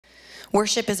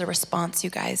Worship is a response, you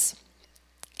guys.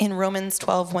 In Romans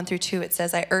 12, 1-2, it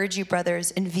says, I urge you,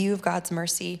 brothers, in view of God's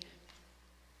mercy,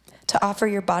 to offer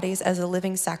your bodies as a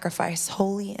living sacrifice,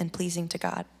 holy and pleasing to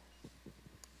God.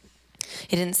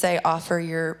 It didn't say offer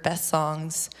your best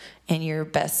songs and your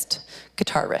best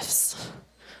guitar riffs,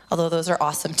 although those are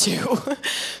awesome too.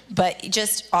 But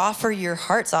just offer your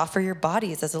hearts, offer your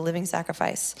bodies as a living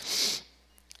sacrifice.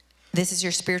 This is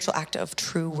your spiritual act of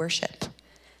true worship.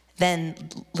 Then,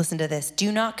 listen to this.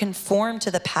 Do not conform to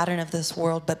the pattern of this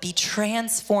world, but be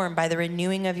transformed by the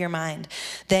renewing of your mind.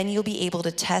 Then you'll be able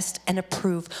to test and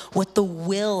approve what the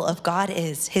will of God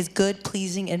is, his good,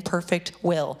 pleasing, and perfect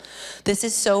will. This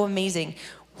is so amazing.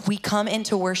 We come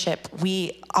into worship.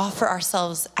 We offer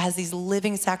ourselves as these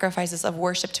living sacrifices of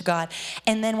worship to God.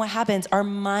 And then what happens? Our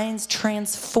minds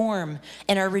transform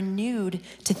and are renewed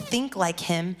to think like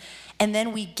him. And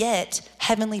then we get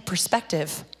heavenly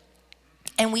perspective.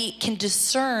 And we can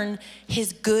discern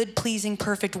his good, pleasing,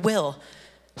 perfect will.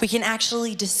 We can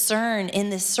actually discern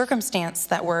in this circumstance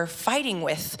that we're fighting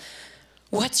with,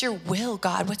 what's your will,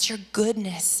 God? What's your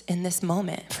goodness in this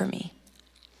moment for me?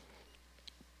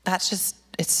 It's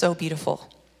so beautiful.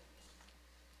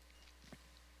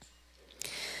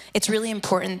 It's really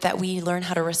important that we learn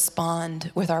how to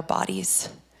respond with our bodies.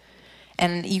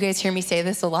 And you guys hear me say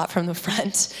this a lot from the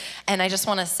front. And I just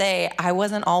want to say, I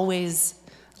wasn't always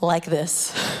like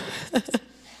this,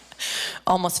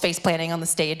 almost face planting on the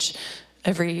stage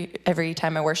every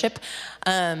time I worship.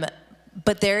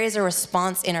 But there is a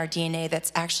response in our DNA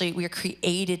that's actually, we are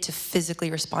created to physically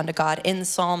respond to God. In the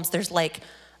Psalms, there's like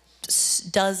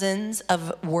dozens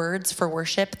of words for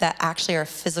worship that actually are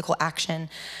physical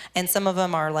action. And some of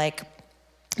them are like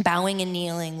bowing and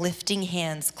kneeling, lifting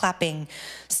hands, clapping,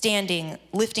 standing,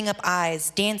 lifting up eyes,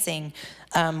 dancing,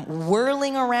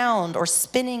 whirling around or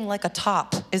spinning like a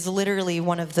top is literally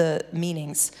one of the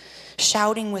meanings.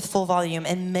 Shouting with full volume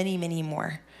and many, many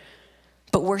more.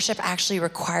 But worship actually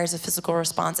requires a physical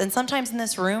response. And sometimes in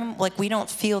this room, like we don't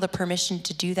feel the permission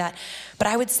to do that. But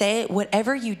I would say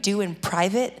whatever you do in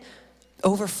private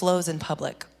overflows in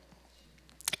public.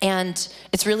 And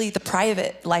it's really the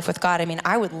private life with God. I mean,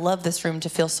 I would love this room to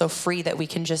feel so free that we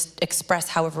can just express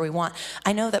however we want.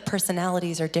 I know that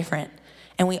personalities are different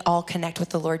and we all connect with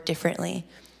the Lord differently.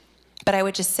 But I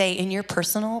would just say in your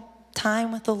personal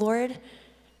time with the Lord,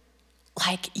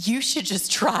 like you should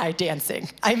just try dancing.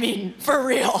 I mean, for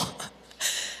real.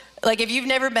 Like if you've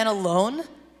never been alone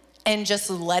and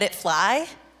just let it fly,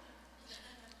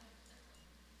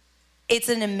 it's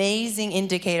an amazing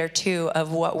indicator too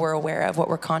of what we're aware of, what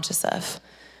we're conscious of.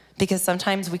 Because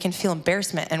sometimes we can feel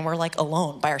embarrassment and we're like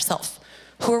alone by ourselves.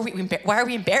 Why are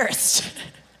we embarrassed?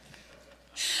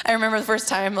 I remember the first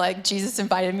time like Jesus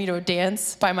invited me to a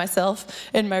dance by myself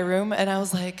in my room and I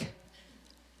was like,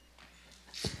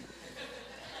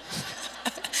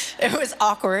 it was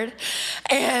awkward.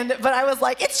 But I was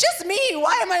like, it's just me.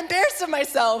 Why am I embarrassed of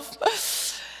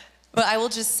myself? But I will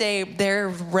just say there are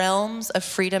realms of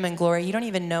freedom and glory. You don't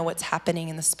even know what's happening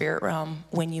in the spirit realm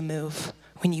when you move,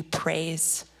 when you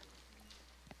praise.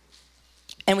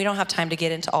 And we don't have time to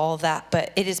get into all of that,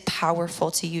 but it is powerful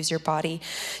to use your body.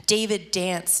 David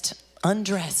danced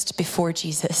undressed before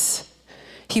Jesus.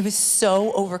 He was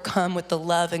so overcome with the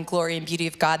love and glory and beauty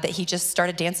of God that he just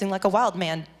started dancing like a wild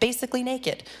man, basically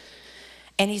naked.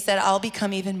 And he said, I'll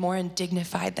become even more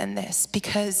undignified than this,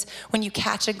 because when you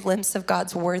catch a glimpse of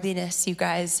God's worthiness, you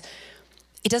guys,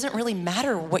 it doesn't really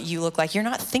matter what you look like. You're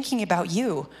not thinking about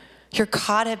you. You're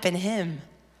caught up in him.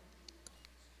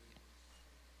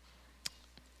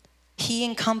 He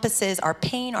encompasses our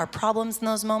pain, our problems in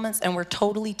those moments, and we're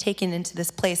totally taken into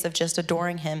this place of just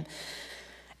adoring him.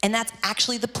 And that's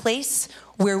actually the place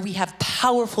where we have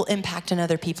powerful impact on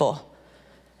other people.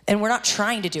 And we're not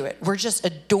trying to do it. We're just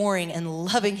adoring and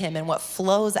loving him. And what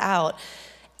flows out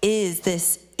is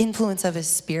this influence of his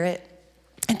spirit.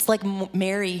 It's like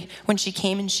Mary when she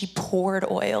came and she poured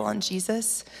oil on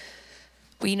Jesus.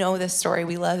 We know this story.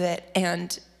 We love it.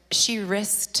 And she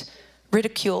risked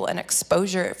ridicule and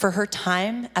exposure for her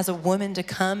time as a woman to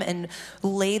come and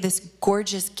lay this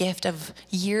gorgeous gift of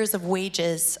years of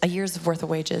wages, a year's worth of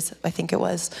wages, I think it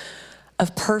was,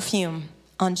 of perfume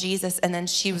on Jesus. And then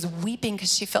she was weeping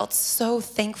because she felt so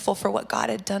thankful for what God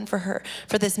had done for her,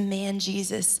 for this man,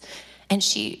 Jesus. And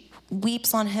she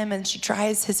weeps on him and she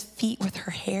dries his feet with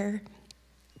her hair.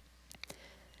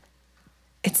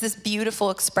 It's this beautiful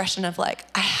expression of like,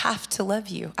 I have to love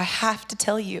you. I have to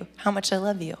tell you how much I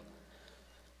love you.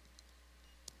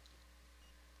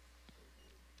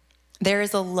 There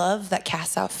is a love that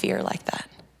casts out fear like that.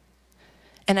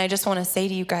 And I just want to say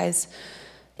to you guys,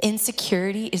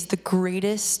 insecurity is the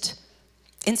greatest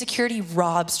Insecurity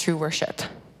robs true worship.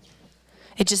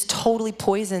 It just totally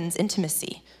poisons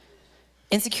intimacy.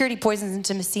 Insecurity poisons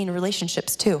intimacy in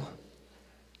relationships too.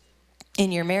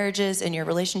 In your marriages, in your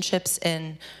relationships,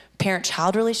 in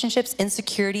parent-child relationships,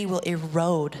 insecurity will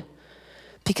erode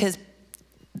because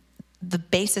the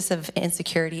basis of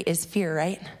insecurity is fear,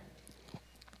 right?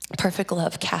 Perfect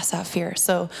love casts out fear.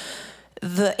 So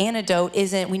the antidote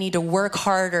isn't we need to work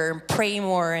harder, pray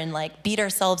more, and like beat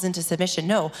ourselves into submission.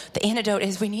 No, the antidote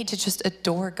is we need to just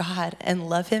adore God and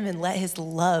love him and let his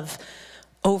love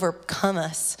overcome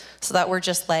us so that we're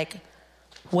just like,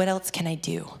 what else can I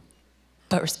do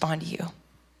but respond to you?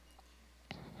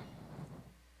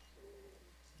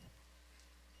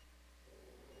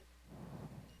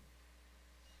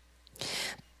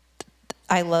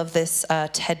 I love this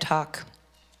TED Talk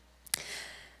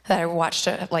that I watched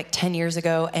like 10 years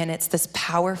ago, and it's this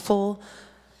powerful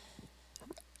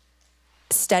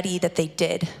study that they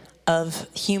did of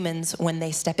humans when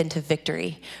they step into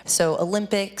victory. So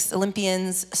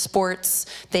Olympians, sports,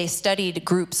 they studied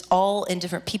groups all in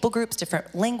different people groups,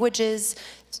 different languages,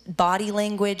 body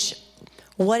language.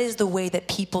 What is the way that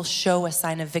people show a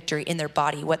sign of victory in their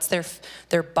body? What's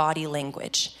their body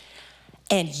language?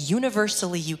 And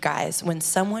universally, you guys, when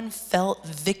someone felt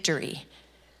victory,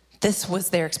 this was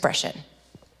their expression.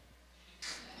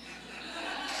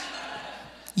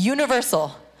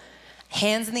 Universal.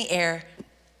 Hands in the air,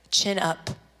 chin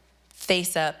up,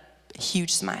 face up,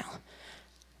 huge smile.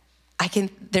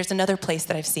 There's another place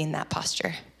that I've seen that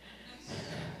posture.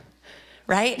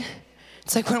 Right?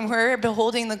 It's like when we're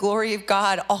beholding the glory of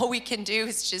God, all we can do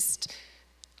is just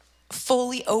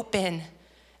fully open.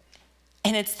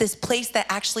 And it's this place that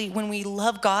actually, when we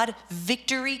love God,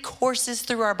 victory courses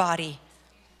through our body.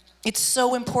 It's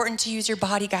so important to use your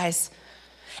body, guys.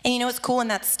 And you know what's cool in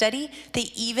that study? They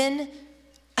even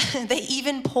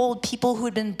polled people who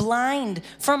had been blind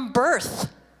from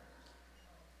birth,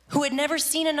 who had never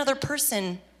seen another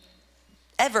person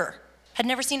ever, had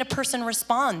never seen a person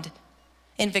respond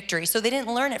in victory. So they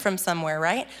didn't learn it from somewhere,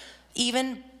 right?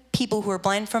 Even people who were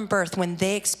blind from birth, when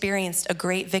they experienced a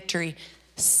great victory,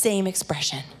 same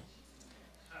expression.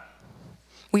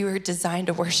 We were designed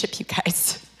to worship, you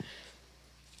guys.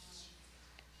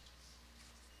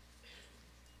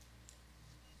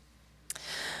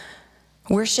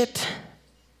 Worship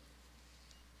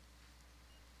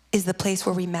is the place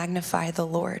where we magnify the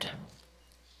Lord.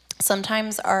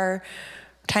 Sometimes our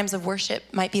times of worship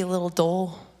might be a little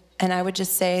dull, and I would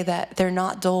just say that they're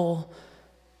not dull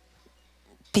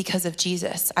because of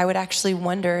Jesus. I would actually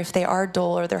wonder if they are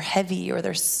dull or they're heavy or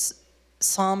they're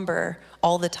somber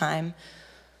all the time.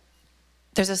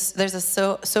 There's a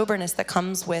soberness that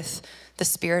comes with the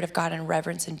Spirit of God and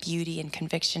reverence and beauty and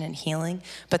conviction and healing,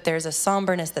 but there's a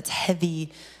somberness that's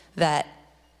heavy that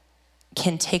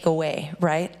can take away,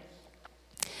 right?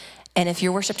 And if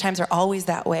your worship times are always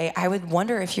that way, I would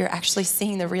wonder if you're actually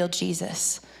seeing the real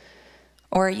Jesus.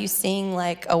 Or are you seeing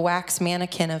like a wax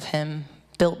mannequin of him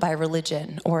built by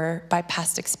religion or by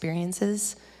past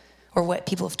experiences or what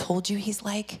people have told you he's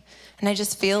like? And I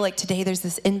just feel like today there's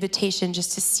this invitation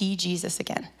just to see Jesus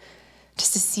again,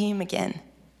 just to see him again.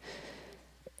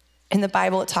 In the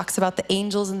Bible, it talks about the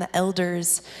angels and the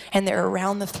elders, and they're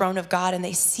around the throne of God, and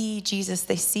they see Jesus,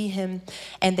 they see him,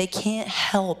 and they can't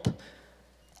help,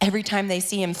 every time they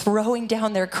see him, throwing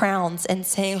down their crowns and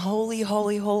saying, holy,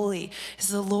 holy, holy is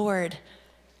the Lord.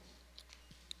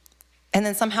 And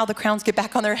then somehow the crowns get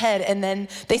back on their head, and then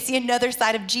they see another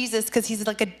side of Jesus because he's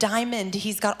like a diamond.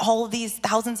 He's got all of these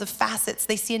thousands of facets.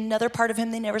 They see another part of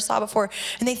him they never saw before,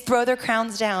 and they throw their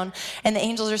crowns down, and the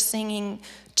angels are singing,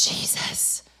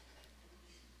 Jesus,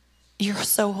 you're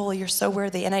so holy, you're so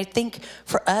worthy. And I think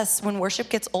for us, when worship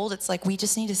gets old, it's like we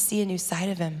just need to see a new side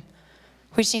of him.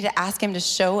 We just need to ask him to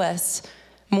show us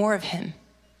more of him.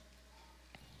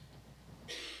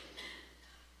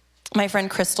 My friend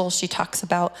Crystal, she talks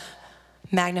about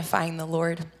magnifying the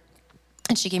Lord.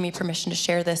 And she gave me permission to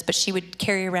share this, but she would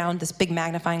carry around this big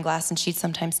magnifying glass, and she'd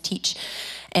sometimes teach.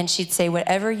 And she'd say,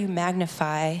 whatever you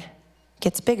magnify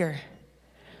gets bigger.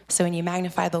 So when you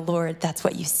magnify the Lord, that's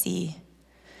what you see.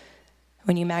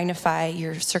 When you magnify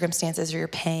your circumstances or your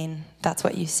pain, that's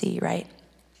what you see, right?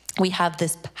 We have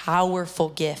this powerful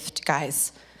gift,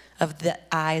 guys, of the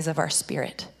eyes of our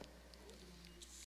spirit.